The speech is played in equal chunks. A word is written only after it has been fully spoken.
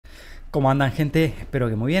¿Cómo andan, gente? Espero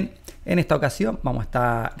que muy bien. En esta ocasión vamos a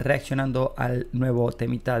estar reaccionando al nuevo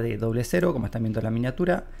temita de Doblecero. Como están viendo en la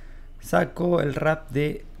miniatura, saco el rap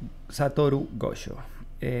de Satoru Gojo.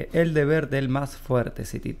 El deber del más fuerte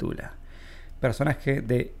se titula. Personaje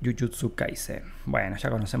de Jujutsu Kaisen. Bueno, ya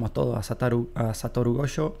conocemos todos a Satoru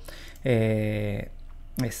Gojo.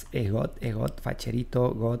 Es God,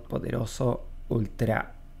 facherito, God, poderoso,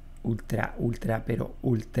 ultra, pero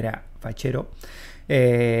ultra fachero.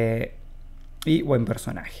 Y buen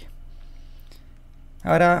personaje.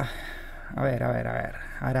 Ahora, a ver.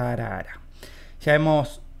 Ya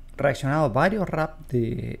hemos reaccionado a varios rap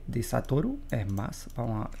de Satoru. Es más,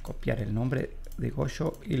 vamos a copiar el nombre de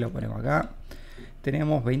Gojo y lo ponemos acá.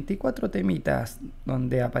 Tenemos 24 temitas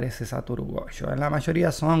donde aparece Satoru Gojo. La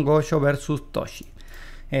mayoría son Gojo versus Toshi.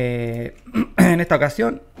 En esta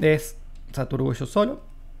ocasión es Satoru Gojo solo.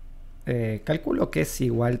 Calculo que es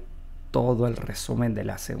igual todo el resumen de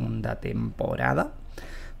la segunda temporada,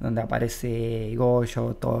 donde aparece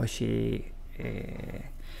Gojo, Toshi,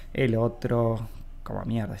 el otro, como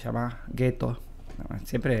mierda se llama, Geto.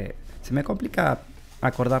 Siempre se me complica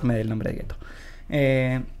acordarme del nombre de Geto.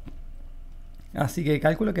 Así que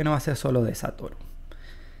calculo que no va a ser solo de Satoru.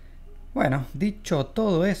 Bueno, dicho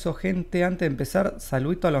todo eso, gente, antes de empezar,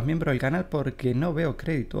 saludito a los miembros del canal porque no veo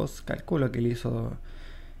créditos. Calculo que le hizo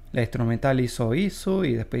la instrumental, hizo Isu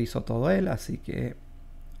y después hizo todo él, así que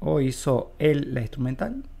o hizo él la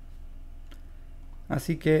instrumental.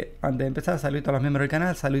 Así que antes de empezar, saludito a los miembros del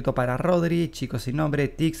canal. Saludito para Rodri, Chicos Sin Nombre,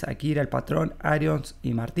 Tix, Akira, El Patrón, Arions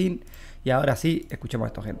y Martín. Y ahora sí, escuchemos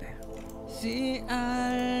esto, gente. Si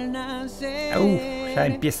al nacer ya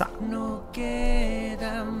empieza. no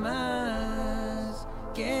queda más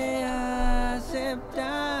que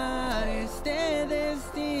aceptar este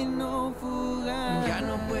destino fugaz. Ya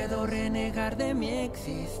no puedo renegar de mi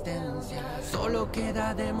existencia, solo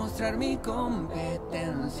queda demostrar mi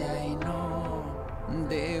competencia y no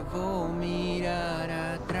debo mirar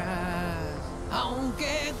atrás,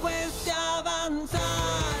 aunque cueste avanzar.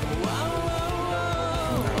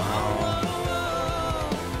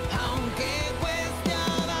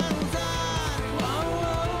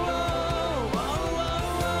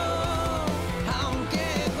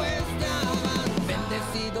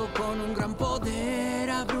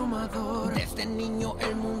 Niño,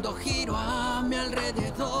 el mundo giró a mi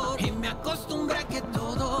alrededor y me acostumbré a que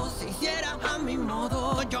todo se hiciera a mi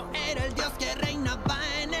modo. Yo era el dios que reinaba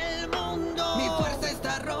en el mundo. Mi fuerza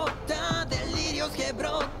está rota, delirios que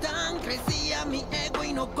brotan. Crecía mi ego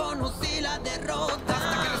y no conocí la derrota.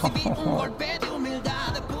 Hasta que recibí un golpe de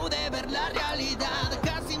humildad, pude ver la realidad.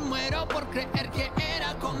 Casi muero por creer que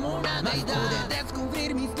era como una deidad. Pude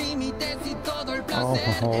descubrir mis límites y todo el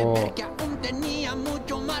placer de ver que aún tenía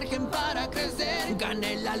mucho margen para crecer.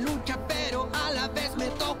 Gané la lucha, pero a la vez me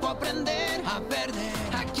tocó aprender a perder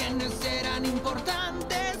a quienes eran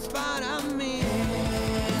importantes para mí.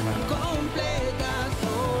 Completa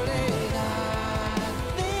soledad,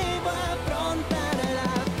 debo afrontar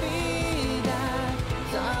la vida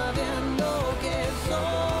sabiendo que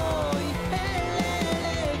soy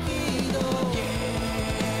el elegido.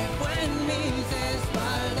 Llevo en mis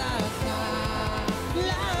espaldas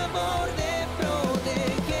la labor de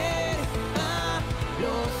proteger a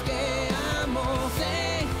los que amo.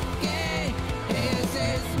 Sé que ese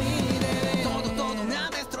es mi deber. Todo me ha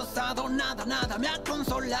destrozado, nada me ha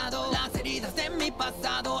consolado. Las heridas de mi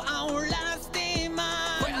pasado aún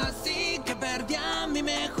lastiman. Fue así que perdí a mi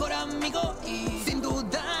mejor amigo y sin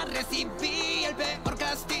duda recibí el peor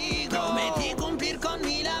castigo. Prometí cumplir con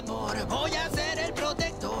mi labor, voy a ser el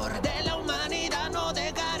protector de la humanidad. No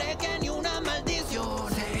dejaré que ni una maldición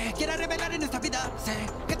se quiera revelar en esta vida. Sé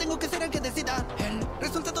que tengo que ser el que decida el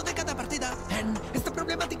resultado de cada partida. En esta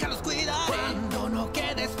problemática los cuida. Cuando no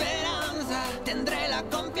quede esperanza, tendré la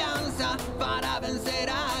confianza para vencer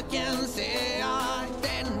a quien sea.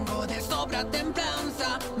 Tengo de sobra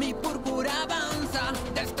templanza, mi púrpura avanza,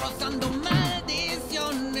 destrozando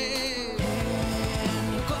maldiciones.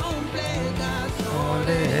 En completa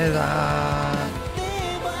soledad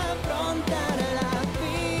debo afrontar la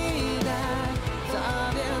vida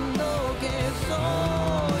sabiendo que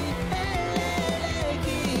soy el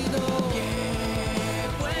elegido.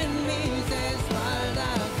 Llevo en mis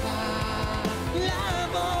espaldas la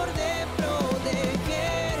labor de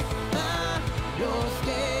proteger a los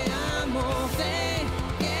que amo. Sé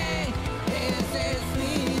que ese es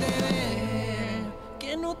mi deber,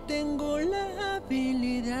 que no tengo la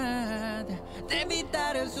habilidad de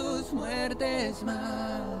evitar sus muertes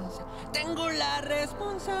más. Tengo la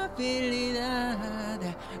responsabilidad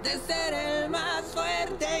de ser el más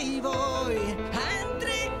fuerte y voy a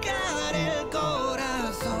entregar el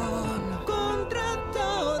corazón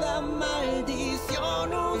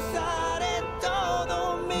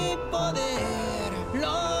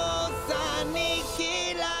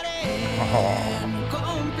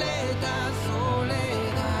completa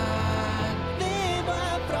soledad. Debo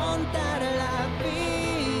afrontar la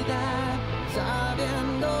vida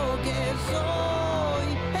sabiendo que soy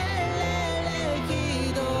el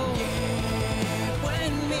elegido. Llevo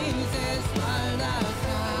en mis espaldas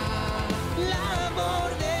la labor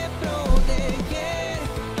de proteger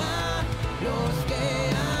a los que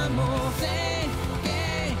amo. Sé que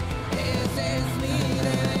ese es mi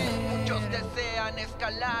deber. Muchos desean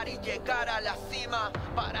escalar y llegar a la cima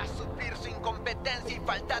para suplir su incompetencia y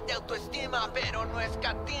falta de autoestima, pero no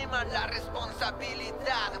escatiman la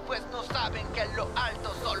responsabilidad, pues no saben que en lo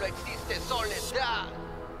alto solo existe soledad.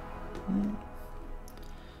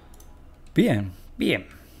 Bien, bien.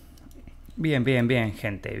 Bien, bien, bien,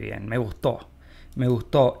 gente, bien. Me gustó. Me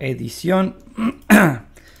gustó. Edición.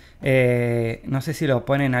 No sé si lo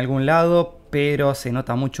pone en algún lado, pero se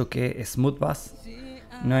nota mucho que es Smooth Bass.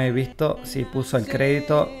 No he visto si puso el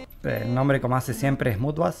crédito. El nombre, como hace siempre, es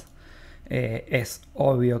Smooth Bass. Es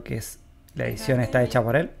obvio que la edición está hecha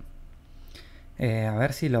por él. A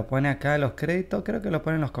ver si lo pone acá los créditos. Creo que lo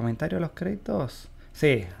pone en los comentarios los créditos.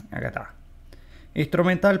 Sí, acá está.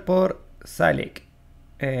 Instrumental por Salik.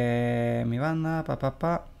 Mi banda,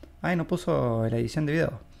 Ay, no puso la edición de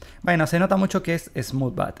video. Bueno, se nota mucho que es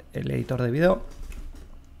Smooth Bass, el editor de video,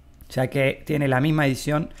 ya que tiene la misma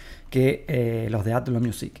edición que los de Atlo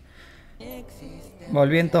Music.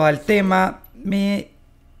 Volviendo al tema, me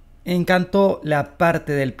encantó la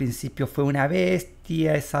parte del principio. Fue una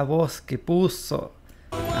bestia esa voz que puso.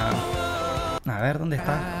 A ver, ¿dónde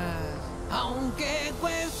está? Aunque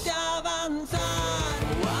cueste avanzar.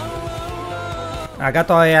 Acá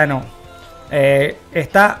todavía no.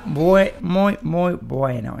 Está muy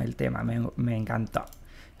bueno el tema. Me encantó.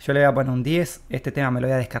 Yo le voy a poner un 10. Este tema me lo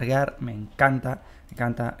voy a descargar. Me encanta.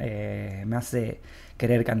 Me hace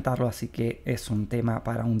querer cantarlo. Así que es un tema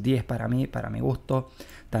para un 10 para mí, para mi gusto.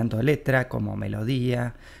 Tanto letra como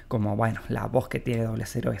melodía. Como, bueno, la voz que tiene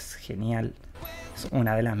Doblecero es genial. Es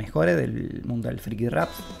una de las mejores del mundo del freaky rap.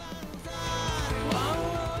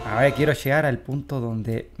 A ver, quiero llegar al punto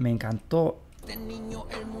donde me encantó. Este niño,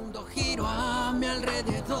 el mundo giró a mi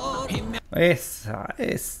alrededor. Esa,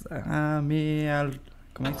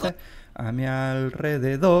 ¿cómo dice? A mi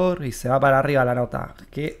alrededor. Y se va para arriba la nota.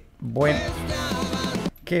 Qué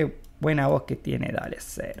buena voz que tiene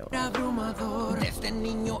Doblecero. Abrumador. Este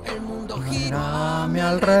niño, el mundo giró A mi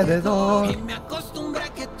alrededor. y me acostumbré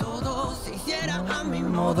a que todo se hiciera a mi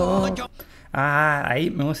modo.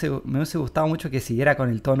 Ahí me hubiese gustado mucho que siguiera con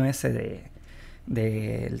el tono ese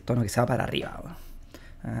del tono que se va para arriba.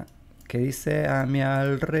 Que dice a mi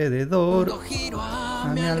alrededor.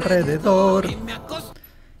 A mi alrededor. Y me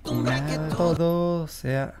acostumbré a que Todo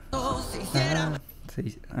sea.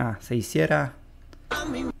 Se hiciera.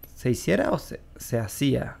 ¿Se hiciera o se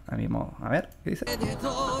hacía a mi modo? A ver, ¿qué dice?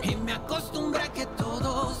 y me acostumbré a que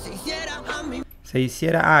todo se hiciera a mi Se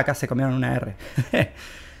hiciera. Acá se comieron una R.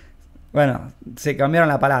 Bueno, se cambiaron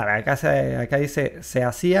la palabra. Acá dice se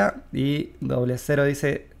hacía y Doblecero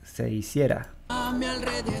dice se hiciera. a mi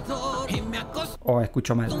alrededor y me O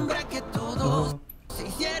escucho mal. acostumbré a que todo se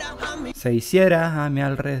hiciera a mi Se hiciera a mi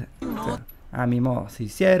alrededor. A mi modo. Se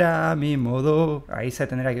hiciera a mi modo. Ahí se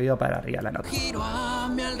tendría que ir para arriba la nota. giro a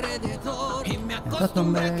mi alrededor y me Acostumbré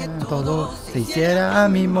acostumbré a que todo se hiciera a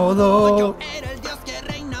mi modo. Yo era el dios que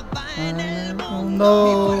reinaba en el mundo.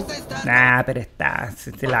 Mundo. Mi fuerza está Nah, pero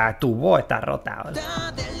tu voz está rota. Boludo.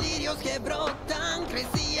 rota, delirios que brotan,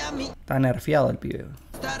 crecía mi Está nerfeado el pibe.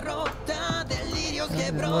 está rota, delirios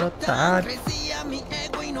que Brotar. brotan, crecía mi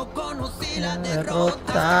ego y no conocí la Derrota.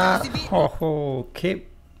 derrota. Recibí Ojo, qué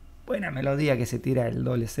buena melodía que se tira el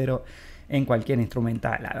Doblecero en cualquier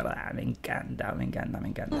instrumental, la verdad. Me encanta.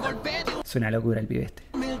 un golpe de Es una locura el pibe este.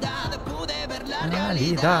 humildad, pude ver la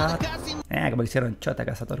Realidad. realidad. Casi Como le hicieron chota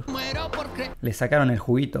acá a Satoru. muero por creer Le sacaron el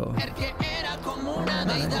juguito. que era como una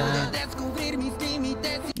deidad, de descubrir mis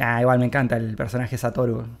límites. Igual me encanta el personaje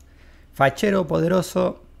Satoru. Fachero,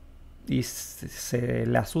 poderoso y se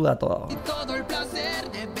la suda todo. Y todo el placer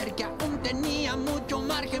de ver que aún tenía mucho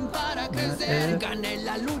margen para crecer. Gané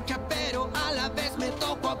la lucha, pero a la vez me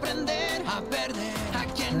tocó aprender a perder a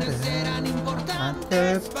quienes eran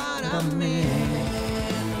importantes para mí.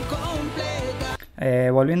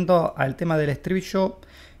 Completa. Volviendo al tema del estribillo,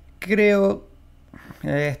 creo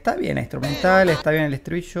está bien el instrumental, está bien el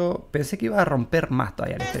estribillo. Pensé que iba a romper más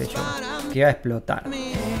todavía el estribillo, que iba a explotar,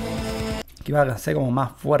 que iba a ser como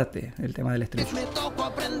más fuerte el tema del estribillo. Me tocó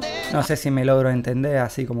aprender No sé si me logro entender,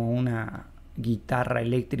 así como una guitarra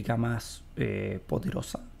eléctrica más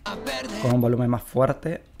poderosa, a perder con un volumen más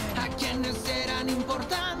fuerte, a quienes eran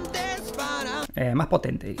importantes para más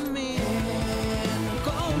potente. mí.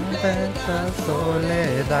 Completa completa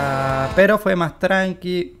soledad. Pero fue más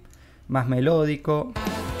tranqui, más melódico,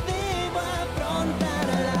 Debo afrontar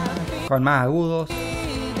la con más agudos.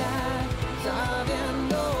 vida,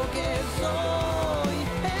 sabiendo que soy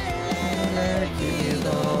el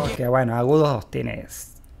elegido. Que bueno, agudos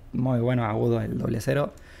tienes muy buenos agudos el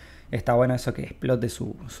Doblecero. Está bueno eso que explote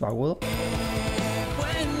su agudo.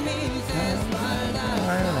 En mis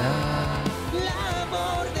espaldas,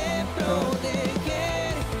 labor de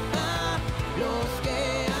proteger a los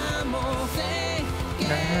que amo. Sé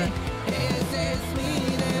que ese es mi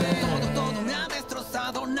deber. Todo me ha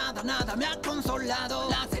destrozado, nada me ha consolado.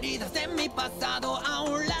 Las heridas de mi pasado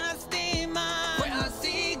aún lastiman. Fue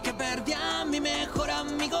así que perdí a mi mejor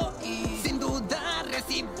amigo y sin duda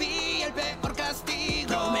recibí el peor castigo.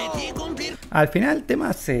 Prometí cumplir. Al final el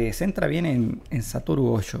tema se centra bien en Satoru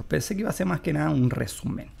Gojo. Pensé que iba a ser más que nada un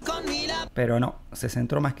resumen, Con mi labor pero no, se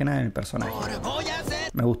centró más que nada en el personaje. voy a ser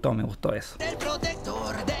Me gustó eso. el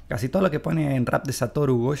protector de Casi todo lo que pone en rap de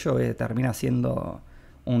Satoru Gojo termina siendo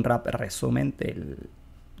un rap resumen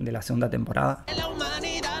de la segunda temporada. la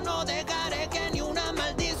humanidad. No dejaré que ni una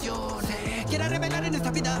maldición se quiera revelar en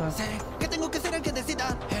esta vida. Sé que tengo que ser el que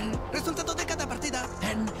decida el resultado de cada partida.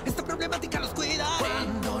 En esta problemática los cuida.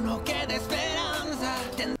 Cuando no quede esperanza,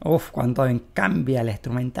 Uf, cuando cambia la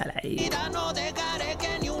instrumental ahí. tendida. No dejaré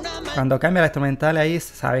que ni una Cuando cambia la instrumental ahí,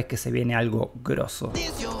 sabes que se viene algo grosso.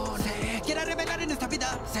 maldición se quiera revelar en esta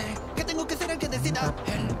vida. Sé que tengo que ser el que decida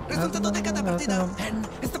el resultado de cada partida. En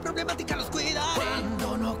esta problemática los cuida.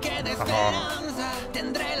 Cuando no quede esperanza,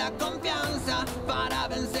 tendré la confianza para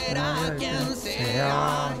vencer a quien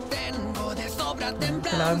sea. Tengo de sobra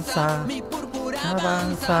templanza, mi púrpura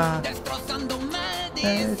avanza, destrozando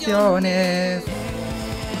maldiciones. Maldiciones,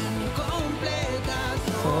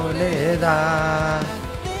 Completa soledad.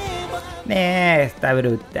 Está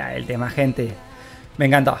brutal el tema, gente. Me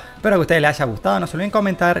encantó. Espero que a ustedes les haya gustado. No se olviden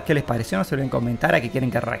comentar qué les pareció. No se olviden comentar a qué quieren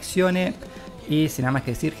que reaccione. Y sin nada más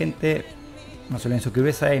que decir, gente, no se olviden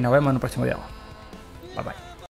suscribirse y nos vemos en un próximo video. Bye bye.